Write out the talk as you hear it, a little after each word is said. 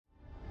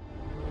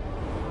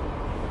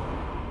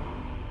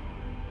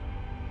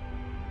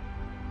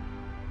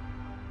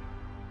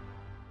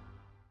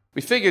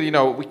We figured,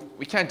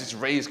 we can't just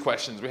raise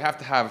questions. We have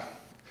to have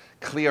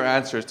clear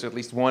answers to at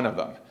least one of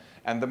them.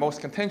 And the most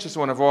contentious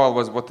one of all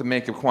was what to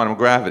make of quantum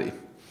gravity.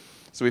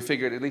 So we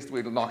figured at least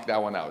we'd knock that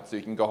one out, so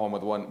you can go home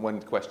with one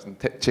question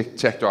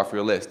checked off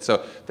your list.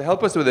 So to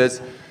help us with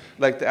this, I'd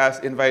like to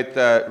invite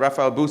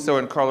Raphael, Bousso,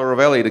 and Carlo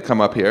Rovelli to come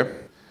up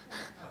here.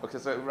 Okay,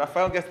 so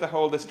Raphael gets to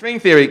hold the string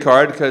theory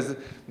card because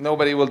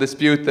nobody will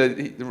dispute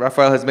that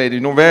Raphael has made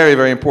very,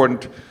 very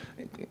important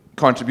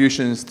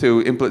contributions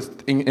to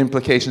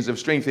implications of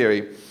string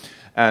theory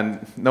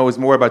and knows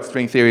more about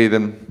string theory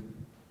than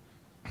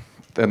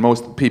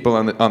most people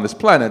on this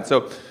planet.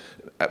 So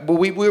but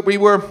we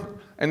were,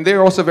 and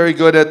they're also very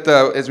good at,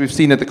 as we've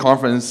seen at the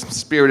conference,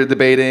 spirited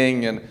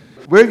debating, and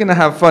we're going to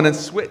have fun and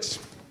switch.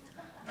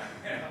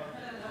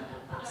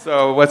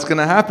 So what's going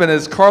to happen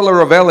is Carlo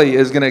Rovelli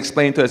is going to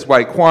explain to us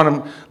why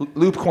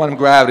loop quantum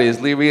gravity is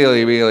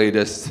really, really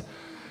just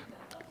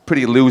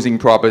pretty losing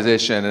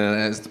proposition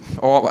and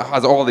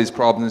has all these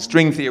problems.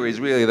 String theory is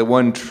really the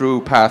one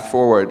true path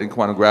forward in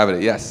quantum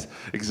gravity. Yes,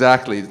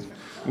 exactly.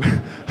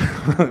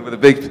 With a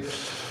big,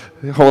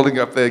 holding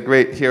up the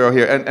great hero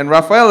here. And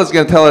Raphael is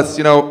going to tell us,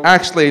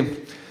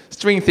 actually,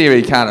 string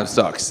theory kind of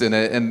sucks, and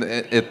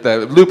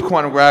the loop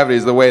quantum gravity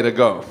is the way to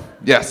go.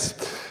 Yes.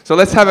 So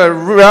let's have a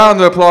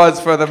round of applause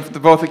for them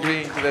both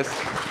agreeing to this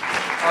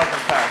awesome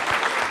path.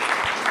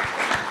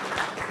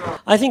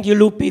 I think you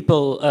loop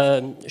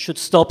people should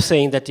stop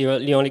saying that you're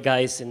the only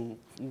guys in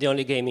the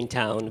only game in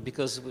town,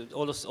 because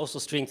also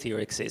string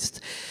theory exists.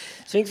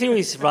 String theory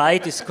is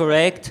right, is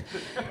correct.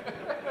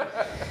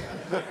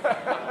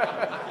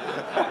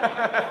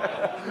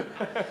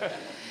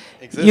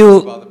 Exists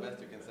is about the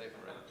best you can say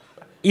for it.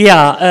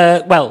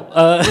 Yeah,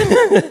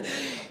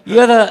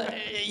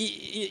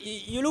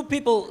 you loop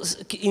people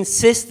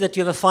insist that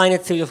you have a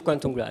finite theory of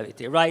quantum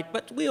gravity, right?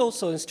 But we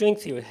also in string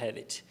theory have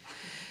it.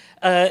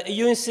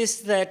 You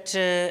insist that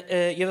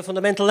you have a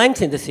fundamental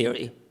length in the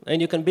theory,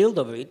 and you can build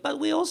over it, but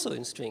we also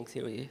in string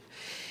theory.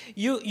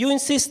 You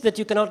insist that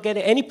you cannot get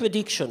any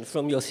prediction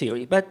from your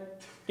theory, but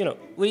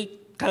we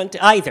can't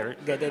either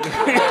get any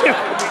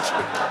prediction.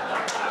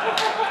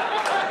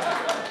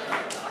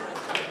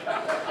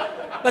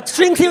 But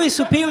string theory is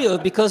superior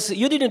because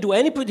you didn't do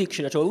any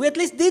prediction at all. We at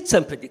least did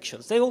some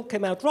predictions. They all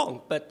came out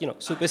wrong, but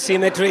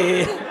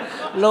supersymmetry,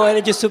 low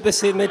energy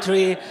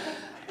supersymmetry,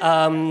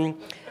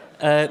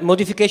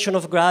 modification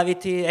of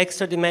gravity,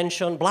 extra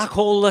dimension, black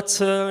hole at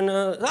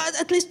CERN.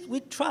 At least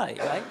we try,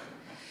 right?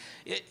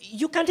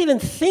 You can't even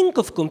think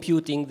of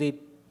computing the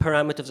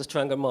parameters of the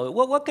standard model.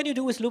 What can you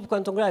do with loop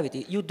quantum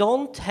gravity? You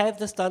don't have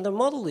the standard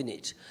model in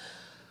it.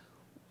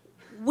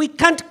 We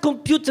can't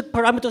compute the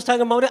parameter of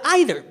standard model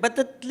either, but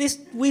at least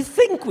we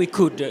think we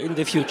could in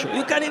the future.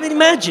 You can't even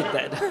imagine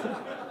that.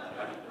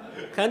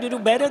 Can't you do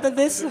better than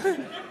this?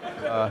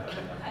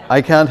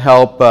 I can't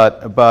help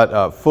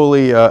but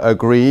fully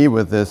agree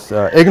with this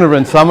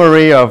ignorant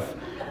summary of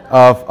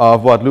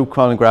what loop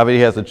quantum gravity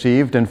has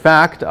achieved. In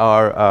fact,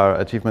 our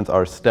achievements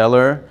are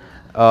stellar.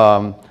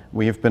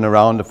 We have been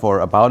around for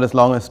about as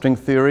long as string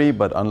theory,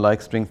 but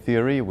unlike string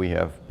theory, we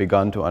have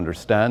begun to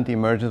understand the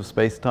emergence of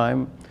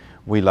space-time.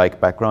 We like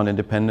background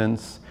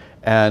independence,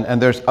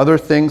 and there's other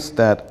things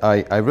that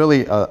I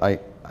really I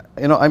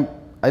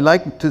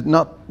like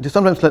to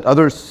sometimes let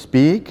others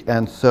speak,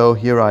 and so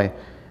here I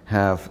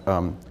have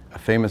a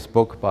famous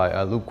book by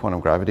a loop quantum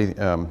gravity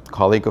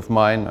colleague of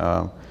mine,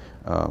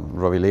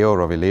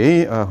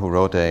 Rovelli,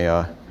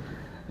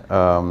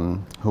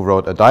 who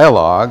wrote a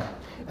dialogue,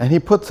 and he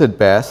puts it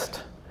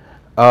best,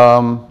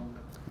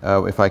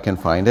 if I can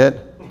find it.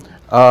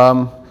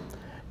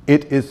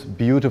 It is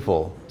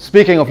beautiful.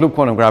 Speaking of loop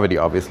quantum gravity,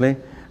 obviously,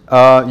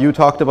 you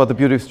talked about the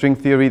beauty of string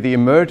theory. The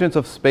emergence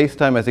of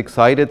space-time as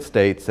excited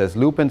states, as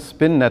loop and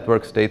spin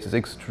network states, is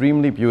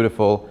extremely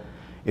beautiful.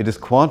 It is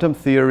quantum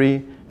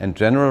theory and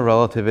general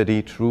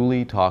relativity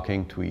truly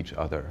talking to each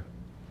other.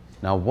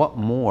 Now, what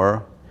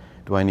more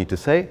do I need to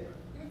say?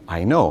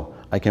 I know.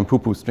 I can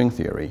poo-poo string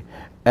theory.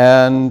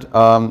 And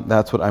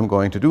that's what I'm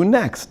going to do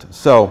next.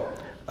 So,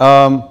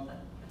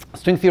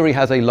 string theory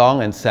has a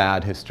long and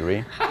sad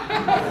history.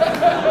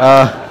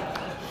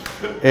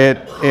 It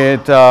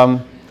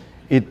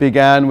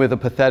began with a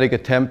pathetic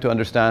attempt to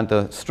understand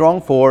the strong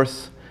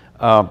force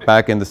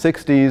back in the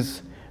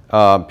 60s.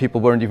 People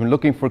weren't even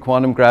looking for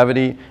quantum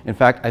gravity. In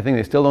fact, I think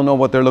they still don't know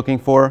what they're looking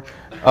for.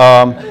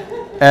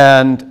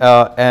 And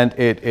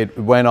it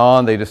went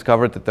on. They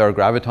discovered that there are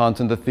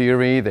gravitons in the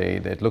theory.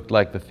 It looked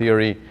like the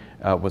theory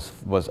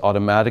was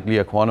automatically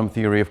a quantum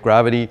theory of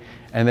gravity,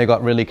 and they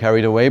got really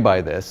carried away by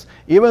this,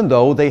 even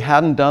though they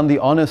hadn't done the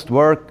honest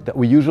work that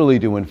we usually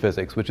do in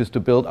physics, which is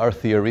to build our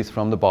theories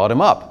from the bottom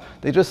up.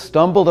 They just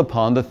stumbled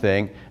upon the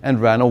thing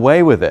and ran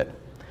away with it.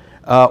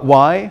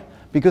 Why?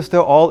 Because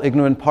they're all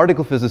ignorant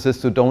particle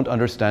physicists who don't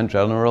understand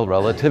general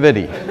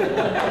relativity.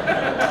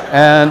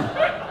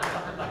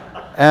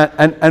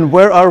 And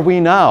where are we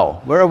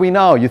now? Where are we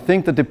now? You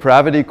think the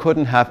depravity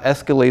couldn't have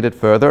escalated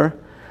further?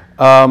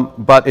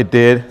 But it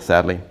did,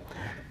 sadly.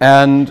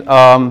 And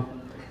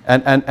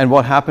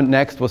what happened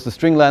next was the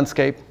string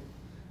landscape.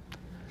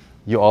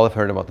 You all have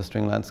heard about the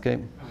string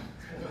landscape.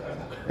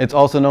 It's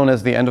also known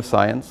as the end of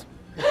science.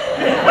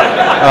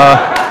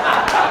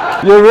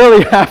 You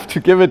really have to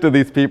give it to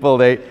these people.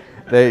 They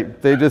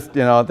just,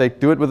 they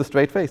do it with a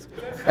straight face.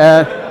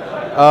 And,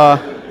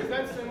 is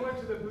that similar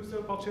to the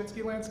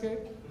Bousso-Polchinski landscape?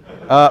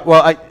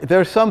 well, there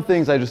are some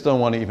things I just don't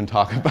want to even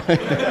talk about.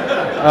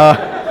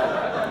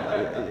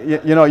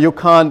 You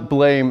can't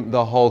blame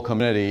the whole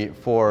community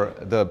for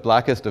the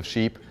blackest of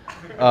sheep,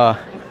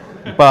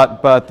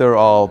 but they're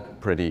all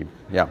pretty,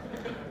 yeah.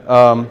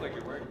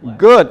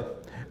 Good.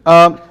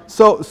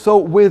 So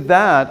with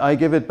that, I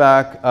give it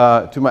back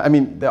to my,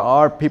 there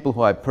are people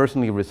who I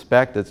personally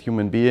respect as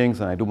human beings,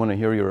 and I do want to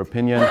hear your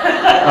opinion.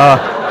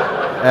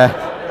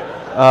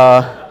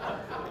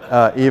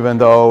 Even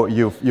though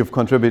you've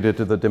contributed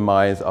to the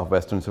demise of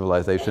Western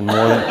civilization more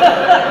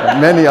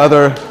than many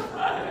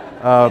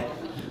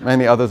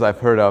others I've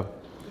heard of.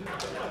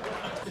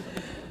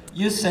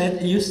 You said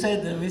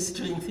that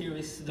string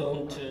theorists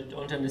don't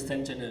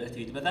understand general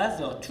relativity, but that's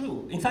not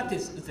true. In fact,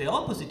 the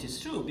opposite is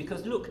true,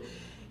 because look,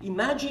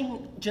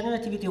 imagine general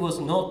relativity was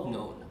not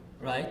known,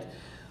 right?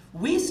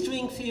 We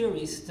string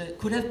theorists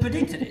could have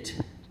predicted it.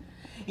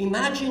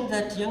 Imagine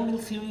that Young-Mill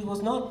theory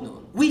was not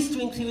known. We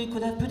string theory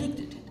could have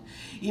predicted it.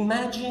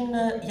 Imagine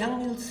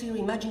Young-Mill theory,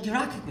 imagine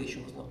Dirac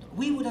equation was not known.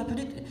 We would have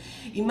predicted it.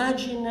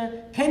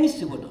 Imagine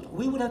chemistry was not known.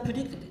 We would have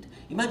predicted it.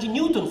 Imagine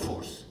Newton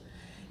force.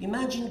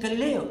 Imagine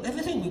Galileo.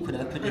 Everything we could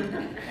have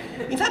predicted.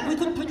 In fact, we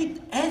could predict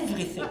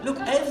everything. Look,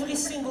 every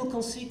single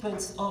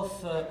consequence of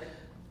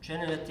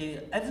general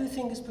relativity,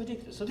 everything is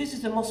predicted. So this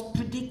is the most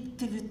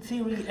predictive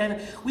theory ever.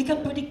 We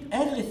can predict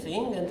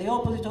everything and the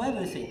opposite of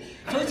everything.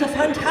 So it's a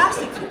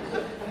fantastic thing.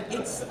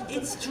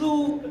 It's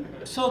true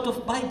sort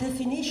of by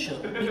definition,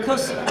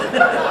 because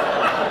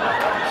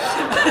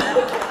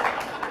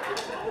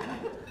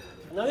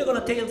now you're going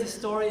to tell the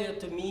story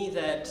to me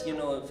that,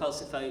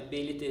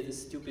 falsifiability, the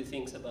stupid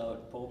things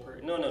about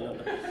Popper. No.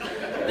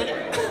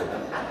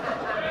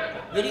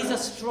 There is a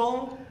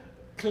strong,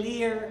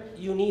 clear,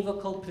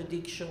 univocal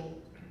prediction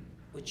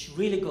which is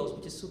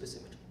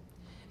supersymmetry.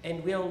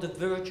 And we are on the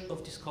verge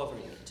of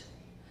discovering it.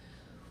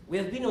 We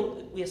have been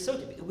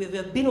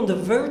on the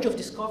verge of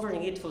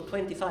discovering it for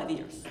 25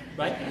 years,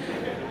 right?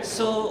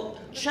 So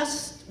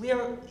we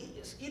are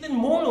even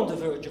more on the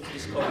verge of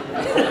discovering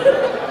it.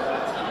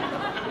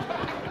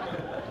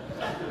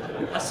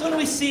 As soon as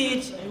we see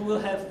it, you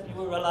will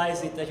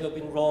realize that you have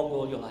been wrong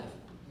all your life.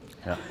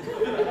 Yeah.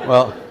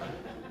 Well,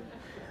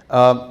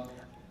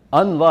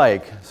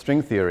 unlike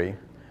string theory,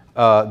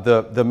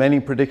 the many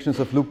predictions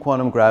of loop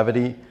quantum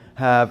gravity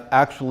have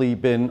actually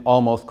been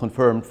almost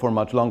confirmed for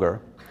much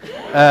longer,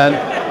 and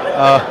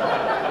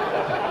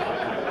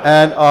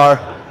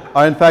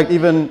are in fact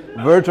even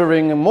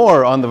verging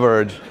more on the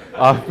verge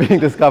of being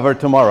discovered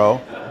tomorrow,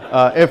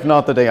 if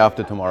not the day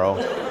after tomorrow.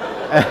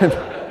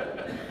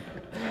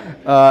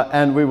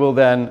 And we will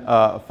then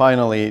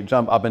finally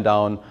jump up and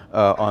down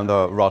on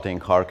the rotting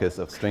carcass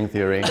of string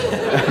theory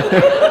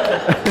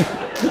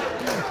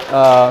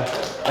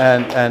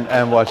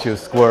and watch you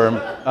squirm.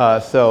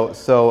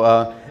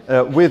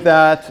 With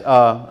that,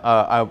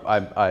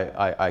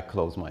 I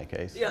close my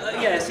case. Yeah,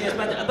 yes,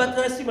 but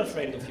I'm still a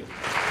friend of you.